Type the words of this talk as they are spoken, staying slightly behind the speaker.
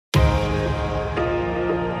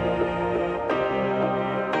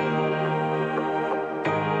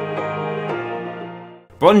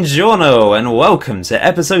Buongiorno and welcome to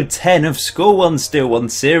episode 10 of Score 1 Steal 1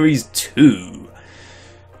 Series 2,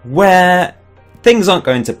 where things aren't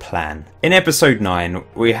going to plan. In episode 9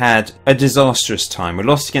 we had a disastrous time. We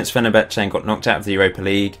lost against Fenerbahce and got knocked out of the Europa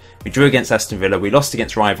League. We drew against Aston Villa, we lost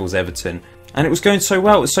against rivals Everton, and it was going so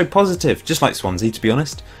well, it was so positive, just like Swansea to be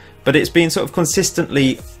honest. But it's been sort of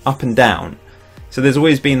consistently up and down. So there's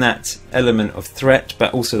always been that element of threat,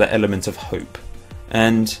 but also that element of hope.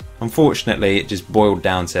 And unfortunately it just boiled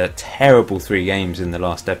down to terrible 3 games in the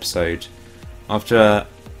last episode after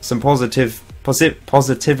some positivity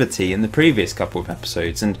in the previous couple of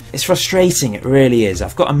episodes, and it's frustrating, it really is.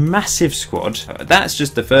 I've got a massive squad, that's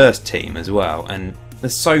just the first team as well, and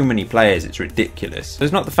there's so many players, it's ridiculous. So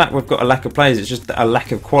it's not the fact we've got a lack of players, it's just a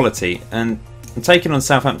lack of quality. And I'm taking on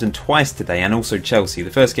Southampton twice today, and also Chelsea. The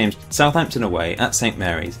first game's Southampton away at St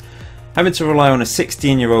Mary's, having to rely on a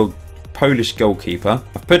 16-year-old Polish goalkeeper.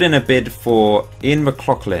 I've put in a bid for Ian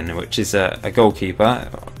McLaughlin, which is a goalkeeper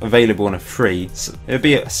available on a free. So it'll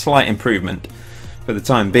be a slight improvement for the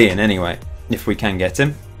time being anyway, if we can get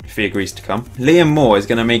him, if he agrees to come. Liam Moore is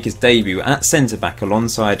going to make his debut at centre-back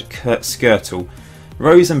alongside Kurt Skirtle.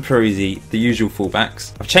 Rose and Peruzzi, the usual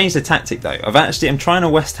fullbacks. I've changed the tactic though. I'm trying a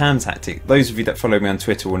West Ham tactic. Those of you that follow me on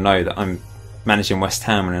Twitter will know that I'm managing West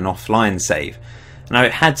Ham in an offline save. Now,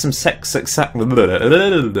 it had some success. I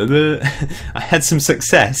had some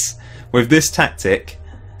success with this tactic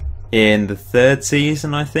in the 3rd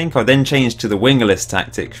season, I think. I then changed to the wingerless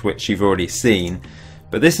tactic, which you've already seen.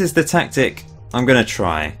 But this is the tactic I'm going to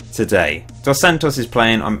try today. Dos Santos is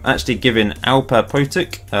playing. I'm actually giving Alper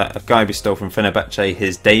Potuk, a guy we stole from Fenerbahce,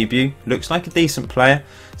 his debut. Looks like a decent player.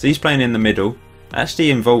 So he's playing in the middle.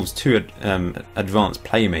 Actually involves 2 advanced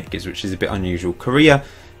playmakers, which is a bit unusual. Korea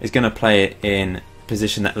is going to play it in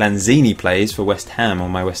position that Lanzini plays for West Ham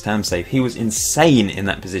on my West Ham save. He was insane in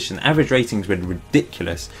that position. Average ratings were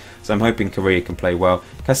ridiculous, so I'm hoping Korea can play well.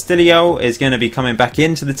 Castillo is going to be coming back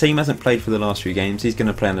into the team, hasn't played for the last few games. He's going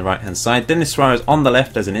to play on the right hand side. Denis Suarez on the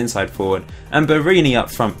left as an inside forward, and Barini up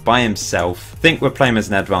front by himself. I think we're playing as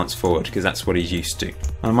an advanced forward because that's what he's used to.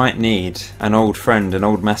 I might need an old friend, an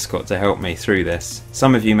old mascot to help me through this.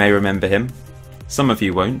 Some of you may remember him, some of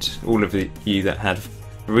you won't. All of you that had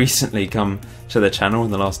recently come to the channel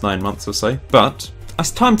in the last 9 months or so, but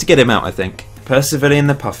it's time to get him out, I think. Percivillian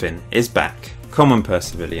the Puffin is back. Common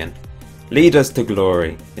Percivillian. Lead us to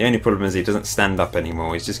glory. The only problem is he doesn't stand up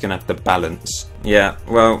anymore, he's just going to have to balance. Yeah,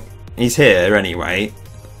 well, he's here anyway.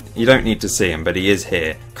 You don't need to see him, but he is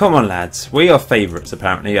here. Come on lads, we are favourites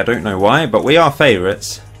apparently, I don't know why, but we are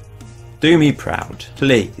favourites. Do me proud,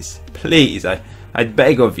 please, please, I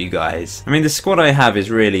beg of you guys. I mean, the squad I have is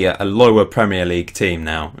really a lower Premier League team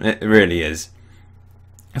now. It really is.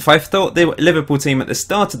 If I thought the Liverpool team at the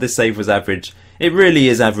start of this save was average, it really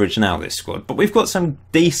is average now, this squad. But we've got some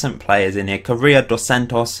decent players in here. Correa, Dos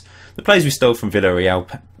Santos, the players we stole from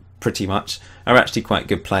Villarreal pretty much, are actually quite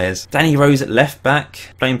good players. Danny Rose at left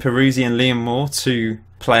back, playing Peruzzi and Liam Moore, 2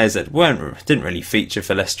 players that didn't really feature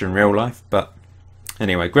for Leicester in real life. But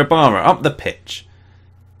anyway, Grabara up the pitch.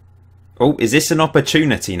 Oh, is this an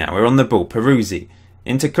opportunity now? We're on the ball. Peruzzi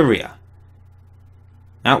into Korea.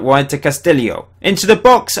 Out wide to Castillo. Into the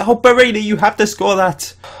box. Oh, Barini, you have to score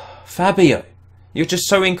that. Fabio, you're just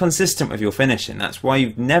so inconsistent with your finishing. That's why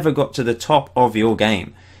you've never got to the top of your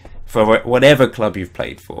game for whatever club you've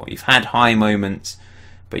played for. You've had high moments,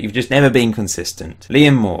 but you've just never been consistent.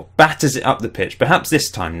 Liam Moore batters it up the pitch. Perhaps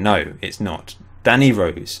this time, no, it's not. Danny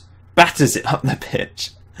Rose batters it up the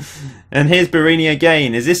pitch. And here's Barini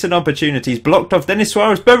again. Is this an opportunity? He's blocked off Denis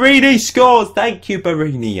Suarez. Barini scores! Thank you,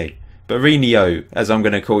 Barini. Barinio, as I'm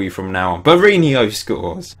going to call you from now on. Barinio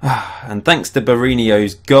scores. And thanks to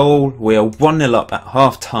Barinio's goal, we are 1-0 up at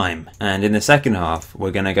half time. And in the second half,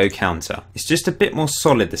 we're going to go counter. It's just a bit more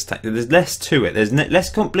solid this tactic. There's less to it. There's less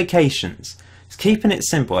complications. It's keeping it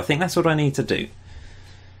simple. I think that's what I need to do.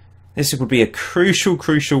 This would be a crucial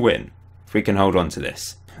win if we can hold on to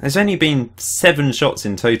this. There's only been 7 shots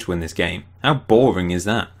in total in this game. How boring is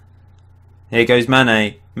that? Here goes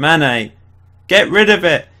Mane. Mane! Get rid of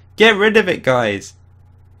it! Get rid of it, guys!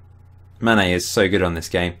 Mane is so good on this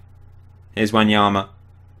game. Here's Wanyama.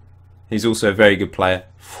 He's also a very good player.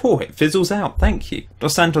 Whew, it fizzles out, thank you.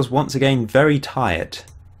 Dos Santos once again very tired.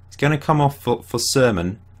 He's going to come off for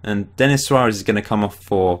Sermon. And Denis Suarez is going to come off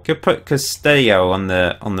for... Could put Castillo on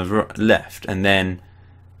the left. And then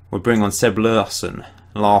we'll bring on Seb Larsson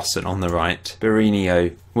on the right.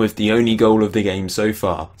 Barinio with the only goal of the game so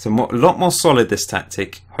far. So a lot more solid this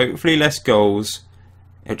tactic. Hopefully less goals.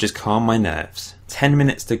 It'll just calm my nerves. 10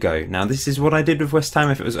 minutes to go. Now this is what I did with West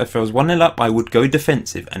Ham. If I was 1-0 up, I would go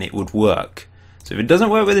defensive and it would work. So if it doesn't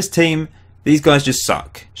work with this team, These guys just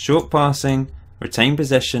suck. Short passing, retain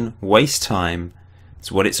possession, waste time.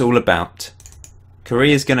 It's what it's all about.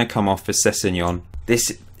 Korea's going to come off for Sessegnon.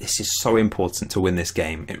 This is so important to win this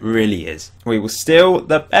game. It really is. We will steal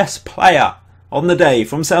the best player on the day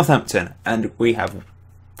from Southampton, and we have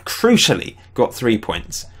crucially got 3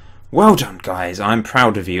 points. Well done, guys. I'm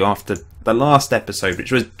proud of you after the last episode,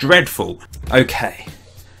 which was dreadful. Okay,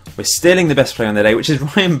 we're stealing the best player on the day, which is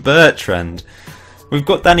Ryan Bertrand. We've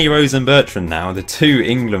got Danny Rose and Bertrand now, the 2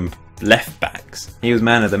 England left backs. He was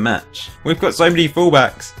man of the match. We've got so many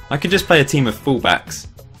fullbacks. I could just play a team of fullbacks.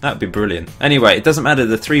 That would be brilliant. Anyway, it doesn't matter.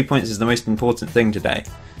 The 3 points is the most important thing today.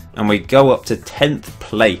 And we go up to 10th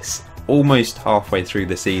place, almost halfway through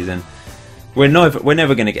the season. We're never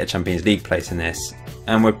going to get a Champions League place in this.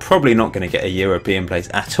 And we're probably not going to get a European place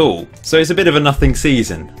at all. So it's a bit of a nothing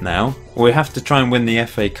season now. We have to try and win the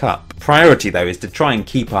FA Cup. Priority though is to try and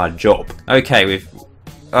keep our job. Okay,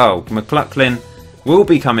 McLaughlin will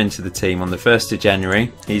be coming to the team on the 1st of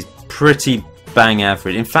January. He's pretty bang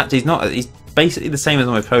average. In fact, he's basically the same as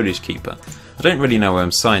my Polish keeper. I don't really know where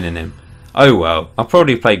I'm signing him. Oh well, I'll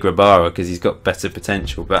probably play Grabara because he's got better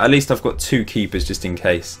potential, but at least I've got 2 keepers just in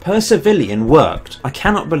case. Persevillian worked. I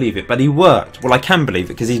cannot believe it, but he worked. Well, I can believe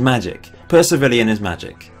it because he's magic. Persevillian is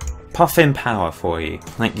magic. Puffin power for you.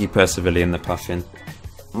 Thank you, Persevillian the Puffin.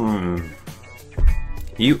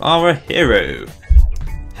 You are a hero.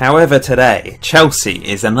 However, today, Chelsea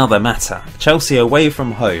is another matter. Chelsea away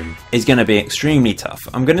from home is going to be extremely tough.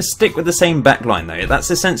 I'm going to stick with the same backline though. That's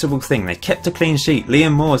a sensible thing. They kept a clean sheet.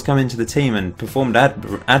 Liam Moore's come into the team and performed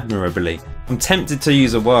admirably. I'm tempted to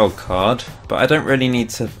use a wild card, but I don't really need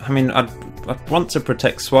to. I mean, I'd want to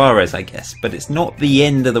protect Suarez, I guess, but it's not the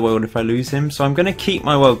end of the world if I lose him. So I'm going to keep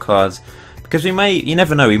my wild cards because you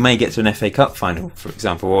never know, we may get to an FA Cup final, for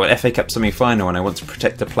example, or FA Cup semi-final, and I want to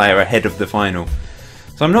protect a player ahead of the final.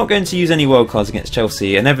 So I'm not going to use any wildcards against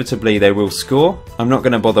Chelsea. Inevitably they will score. I'm not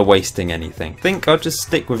going to bother wasting anything. I think I'll just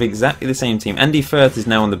stick with exactly the same team. Andy Firth is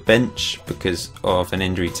now on the bench because of an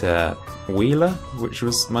injury to Wheeler, which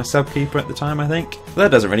was my sub-keeper at the time, I think. But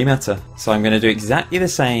that doesn't really matter. So I'm going to do exactly the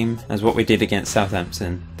same as what we did against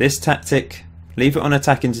Southampton. This tactic, leave it on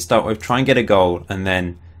attacking to start with, try and get a goal, and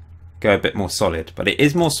then go a bit more solid. But it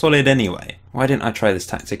is more solid anyway. Why didn't I try this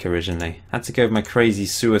tactic originally? I had to go with my crazy,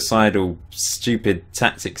 suicidal, stupid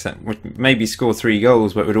tactics that would maybe score 3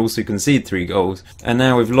 goals but would also concede 3 goals. And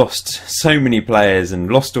now we've lost so many players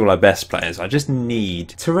and lost all our best players. I just need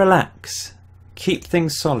to relax. Keep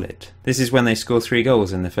things solid. This is when they score 3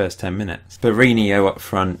 goals in the first 10 minutes. Mourinho up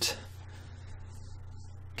front.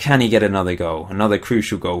 Can he get another goal? Another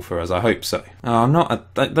crucial goal for us? I hope so. Oh,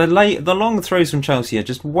 the long throws from Chelsea are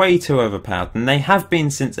just way too overpowered, and they have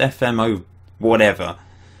been since FMO whatever.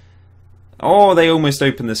 Oh, they almost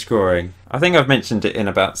opened the scoring. I think I've mentioned it in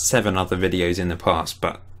about 7 other videos in the past,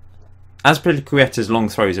 but Azpilicueta's long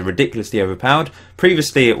throws are ridiculously overpowered.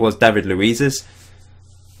 Previously it was David Luiz's.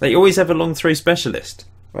 They always have a long throw specialist.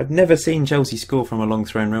 I've never seen Chelsea score from a long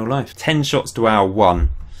throw in real life. 10 shots to our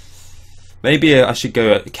 1. Maybe I should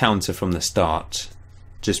go at the counter from the start,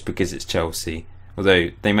 just because it's Chelsea.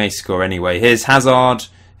 Although they may score anyway. Here's Hazard,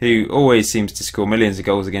 who always seems to score millions of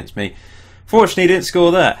goals against me. Fortunately, he didn't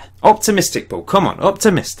score there. Optimistic ball, come on,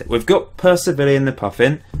 optimistic. We've got Persevillian the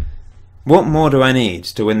Puffin. What more do I need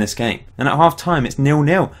to win this game? And at half time, it's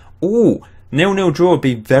 0-0. Ooh, 0-0 draw would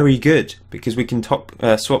be very good because we can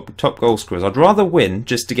swap top goal scorers. I'd rather win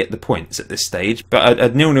just to get the points at this stage, but a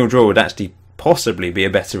 0-0 draw would actually possibly be a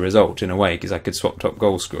better result in a way because I could swap top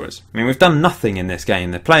goal scorers. I mean, we've done nothing in this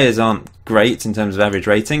game. The players aren't great in terms of average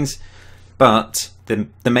ratings, but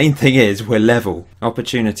the main thing is we're level.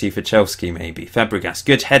 Opportunity for Chelsea maybe. Fabregas,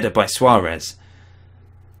 good header by Suarez.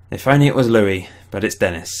 If only it was Louis, but it's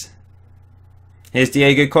Dennis. Here's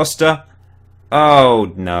Diego Costa.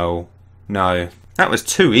 Oh no, no. That was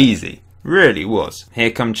too easy. Really was.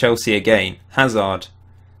 Here come Chelsea again. Hazard.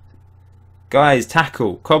 Guys,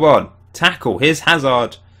 tackle. Come on. Tackle. Here's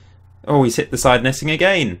Hazard. Oh, he's hit the side netting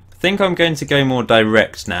again. I think I'm going to go more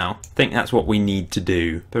direct now. I think that's what we need to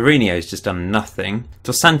do. Mourinho's just done nothing.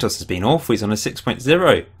 Dos Santos has been awful. He's on a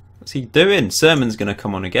 6.0. What's he doing? Sermon's going to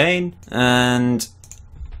come on again. And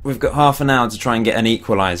we've got half an hour to try and get an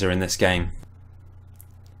equaliser in this game.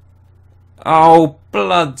 Oh,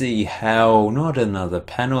 bloody hell. Not another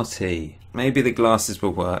penalty. Maybe the glasses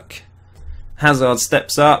will work. Hazard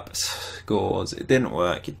steps up, scores. It didn't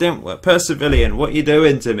work. It didn't work. Persevillian, what are you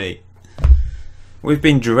doing to me? We've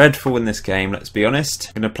been dreadful in this game, let's be honest.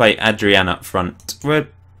 I'm going to play Adrian up front. We'll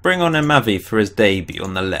bring on Amavi for his debut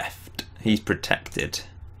on the left. He's protected.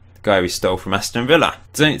 The guy we stole from Aston Villa.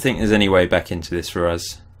 Don't think there's any way back into this for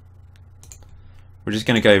us. We're just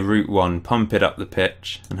going to go route one, pump it up the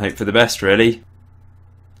pitch, and hope for the best, really.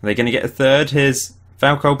 Are they going to get a third? Here's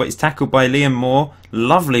Falco, but he's tackled by Liam Moore.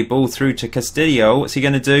 Lovely ball through to Castillo. What's he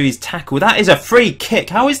going to do? He's tackled. That is a free kick.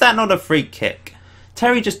 How is that not a free kick?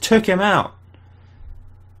 Terry just took him out.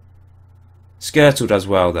 Skirtle does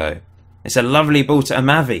well, though. It's a lovely ball to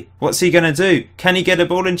Amavi. What's he going to do? Can he get a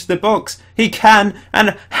ball into the box? He can.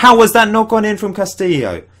 And how was that not gone in from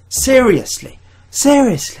Castillo? Seriously.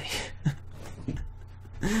 Seriously.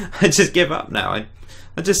 I just give up now.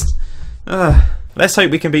 I just... let's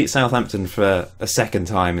hope we can beat Southampton for a second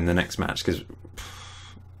time in the next match, because...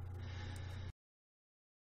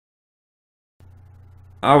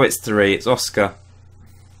 Oh, it's 3. It's Oscar.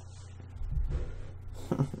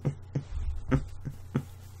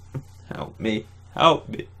 Help me. Help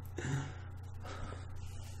me.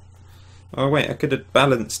 Oh, wait. I could have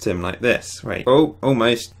balanced him like this. Wait. Oh,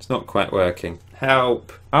 almost. It's not quite working.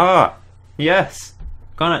 Help. Ah, yes.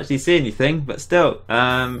 Can't actually see anything, but still.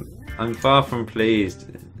 I'm far from pleased.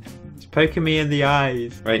 It's poking me in the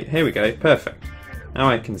eyes. Right, here we go. Perfect. Now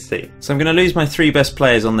I can see. So I'm going to lose my 3 best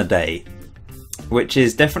players on the day, which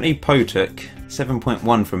is definitely Potuk.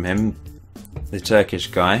 7.1 from him, the Turkish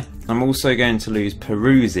guy. I'm also going to lose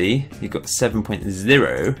Peruzzi. He got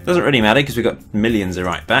 7.0. Doesn't really matter because we've got millions of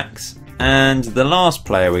right backs. And the last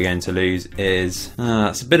player we're going to lose is...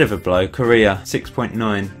 that's a bit of a blow. Korea,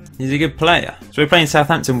 6.9. He's a good player. So we're playing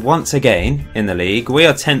Southampton once again in the league. We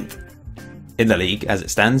are 10th in the league as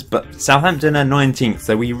it stands, but Southampton are 19th,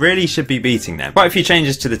 so we really should be beating them. Quite a few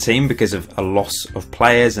changes to the team because of a loss of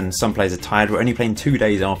players, and some players are tired. We're only playing 2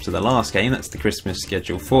 days after the last game. That's the Christmas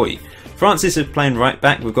schedule for you. Francis is playing right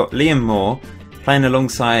back. We've got Liam Moore playing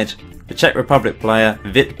alongside the Czech Republic player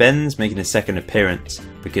Vit Benz, making his second appearance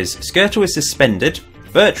because Skirtle is suspended.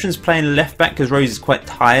 Bertrand's playing left back because Rose is quite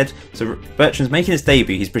tired, so Bertrand's making his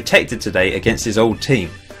debut. He's protected today against his old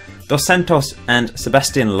team. Dos Santos and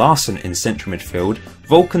Sebastian Larsson in central midfield.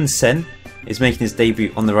 Volkan Sen is making his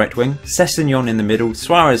debut on the right wing. Sessegnon in the middle,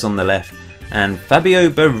 Suarez on the left, and Fabio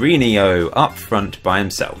Barrinho up front by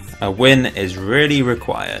himself. A win is really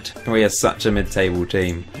required. We are such a mid-table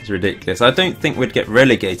team. It's ridiculous. I don't think we'd get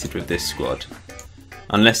relegated with this squad,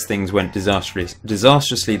 unless things went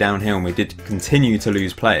disastrously downhill and we did continue to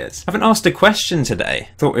lose players. I haven't asked a question today.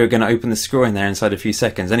 Thought we were going to open the scoring there inside a few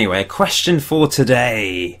seconds. Anyway, a question for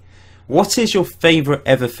today. What is your favourite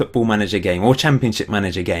ever Football Manager game or Championship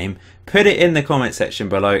Manager game? Put it in the comment section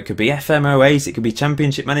below. It could be FMO8, it could be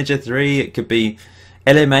Championship Manager 3, it could be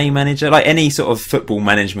LMA Manager, like any sort of football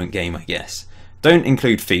management game, I guess. Don't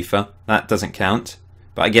include FIFA, that doesn't count.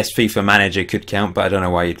 But I guess FIFA Manager could count, but I don't know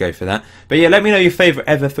why you'd go for that. But yeah, let me know your favourite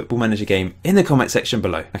ever Football Manager game in the comment section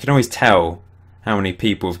below. I can always tell how many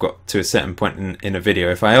people have got to a certain point in a video.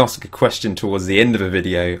 If I ask a question towards the end of a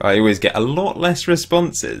video, I always get a lot less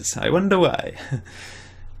responses. I wonder why.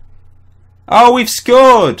 Oh, we've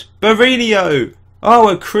scored! Barrinho! Oh,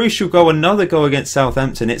 a crucial goal, another goal against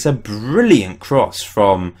Southampton. It's a brilliant cross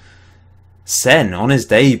from Sen on his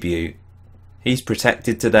debut. He's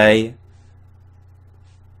protected today,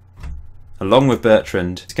 along with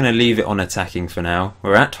Bertrand. It's going to leave it on attacking for now.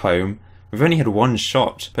 We're at home. We've only had 1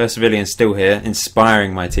 shot. Persevillian's still here,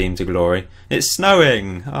 inspiring my team to glory. It's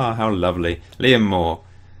snowing! Oh, how lovely. Liam Moore.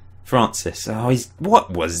 Francis. Oh,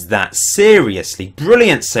 what was that? Seriously.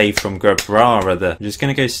 Brilliant save from Guevara. I'm just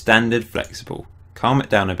going to go standard flexible. Calm it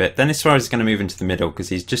down a bit. Then Suarez is going to move into the middle because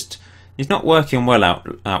he's not working well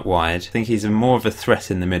out wide. I think he's more of a threat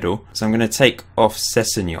in the middle. So I'm going to take off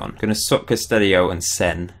Sessegnon. I'm going to swap Castillo and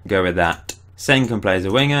Sen. Go with that. Sen can play as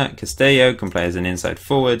a winger. Castillo can play as an inside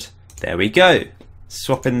forward. There we go.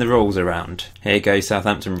 Swapping the roles around. Here goes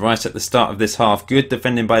Southampton right at the start of this half. Good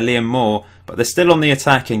defending by Liam Moore. But they're still on the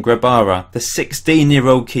attack in Guevara, the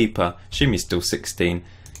 16-year-old keeper. Assume he's still 16.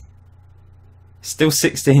 Still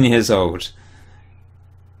 16 years old.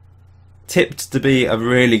 Tipped to be a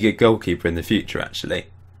really good goalkeeper in the future, actually.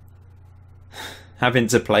 Having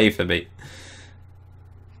to play for me.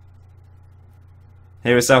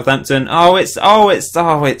 Here is Southampton. Oh,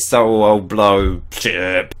 blow.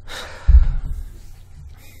 Chip.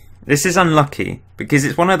 This is unlucky because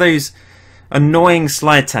it's one of those annoying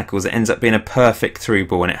slide tackles that ends up being a perfect through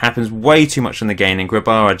ball, and it happens way too much on the game, and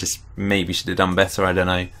Guevara just maybe should have done better, I don't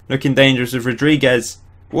know. Looking dangerous with Rodriguez.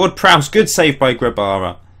 Ward-Prowse, good save by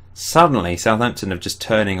Guevara. Suddenly Southampton are just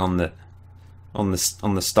turning on the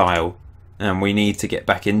style, and we need to get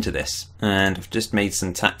back into this. And I've just made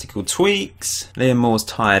some tactical tweaks. Liam Moore's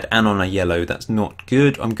tired and on a yellow. That's not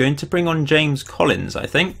good. I'm going to bring on James Collins, I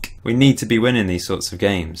think. We need to be winning these sorts of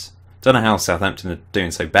games. Don't know how Southampton are doing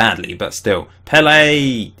so badly, but still.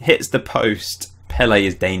 Pele hits the post. Pele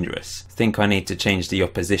is dangerous. I think I need to change the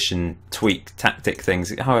opposition tweak tactic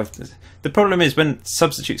things. However, the problem is when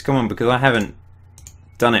substitutes come on, because I haven't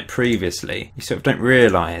done it previously, you sort of don't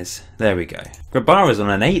realise. There we go. Grabara's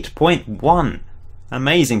on an 8.1.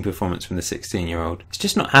 Amazing performance from the 16-year-old. It's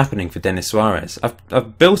just not happening for Denis Suarez.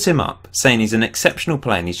 I've built him up saying he's an exceptional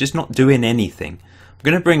player and he's just not doing anything. I'm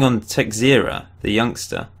going to bring on Teixeira, the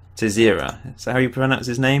youngster. Teixeira. Is that how you pronounce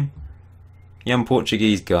his name? Young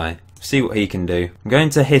Portuguese guy. See what he can do. I'm going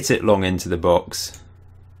to hit it long into the box.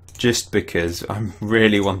 Just because I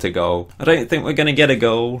really want a goal. I don't think we're going to get a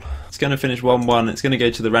goal. It's going to finish 1-1. It's going to go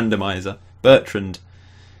to the randomizer. Bertrand.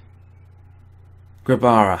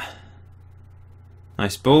 Grabara.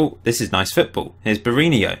 Nice ball. This is nice football. Here's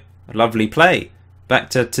Barinho. A lovely play. Back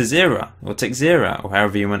to Teixeira, or Teixeira, or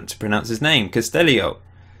however you want to pronounce his name. Castellio.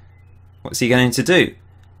 What's he going to do?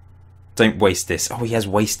 Don't waste this. Oh, he has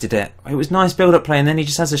wasted it. It was nice build-up play, and then he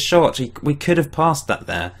just has a shot. We could have passed that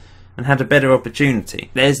there and had a better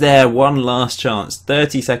opportunity. There's one last chance.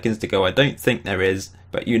 30 seconds to go. I don't think there is,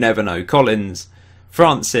 but you never know. Collins.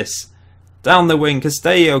 Francis. Down the wing.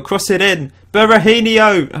 Castello. Cross it in.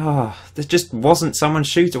 Berahino. Oh, there just wasn't someone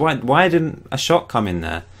shooting. Why didn't a shot come in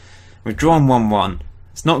there? We've drawn 1-1.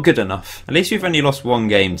 It's not good enough. At least we've only lost one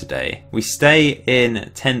game today. We stay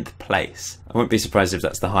in 10th place. I wouldn't be surprised if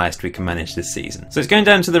that's the highest we can manage this season. So it's going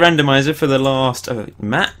down to the randomizer for the last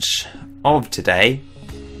match of today.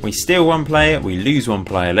 We steal one player, we lose one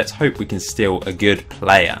player. Let's hope we can steal a good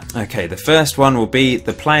player. Okay, the first one will be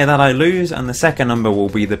the player that I lose, and the second number will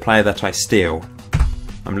be the player that I steal.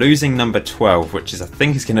 I'm losing number 12, which is I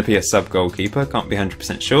think is going to be a sub-goalkeeper. Can't be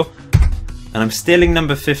 100% sure. And I'm stealing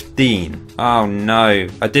number 15. Oh no,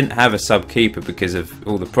 I didn't have a sub-keeper because of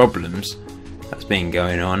all the problems that's been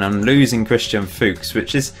going on. I'm losing Christian Fuchs,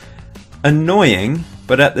 which is annoying,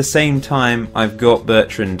 but at the same time I've got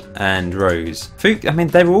Bertrand and Rose. Fuchs, I mean,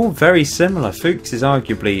 they're all very similar. Fuchs is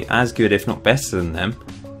arguably as good, if not better than them.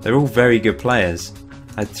 They're all very good players.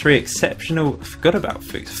 I had 3 exceptional... I forgot about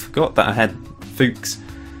Fuchs. I forgot that I had Fuchs,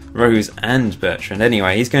 Rose and Bertrand.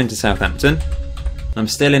 Anyway, he's going to Southampton. I'm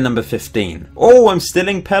still in number 15. Oh, I'm still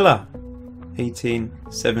in Pella. 18,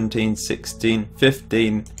 17, 16,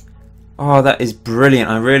 15. Oh, that is brilliant.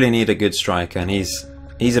 I really need a good striker, and he's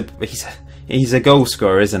a goal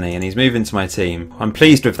scorer, isn't he? And he's moving to my team. I'm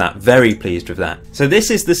pleased with that. Very pleased with that. So this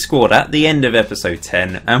is the squad at the end of episode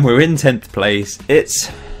 10, and we're in 10th place. It's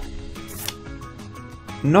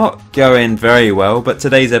not going very well, but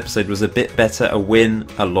today's episode was a bit better. A win,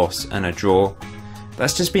 a loss, and a draw.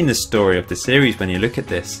 That's just been the story of the series when you look at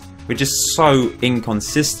this. We're just so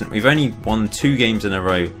inconsistent. We've only won 2 games in a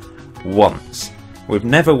row once. We've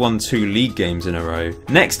never won 2 league games in a row.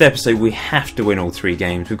 Next episode we have to win all 3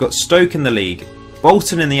 games. We've got Stoke in the league,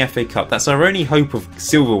 Bolton in the FA Cup. That's our only hope of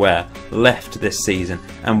silverware left this season.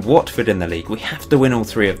 And Watford in the league. We have to win all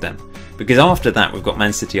 3 of them. Because after that we've got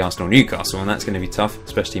Man City, Arsenal, Newcastle, and that's going to be tough,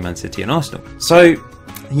 especially Man City and Arsenal. So,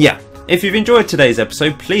 yeah. If you've enjoyed today's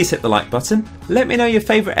episode, please hit the like button. Let me know your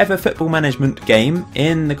favourite ever football management game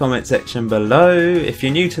in the comment section below. If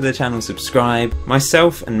you're new to the channel, subscribe.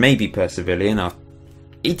 Myself and maybe Percivillian,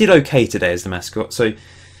 he did okay today as the mascot, so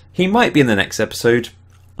he might be in the next episode.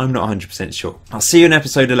 I'm not 100% sure. I'll see you in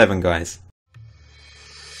episode 11, guys.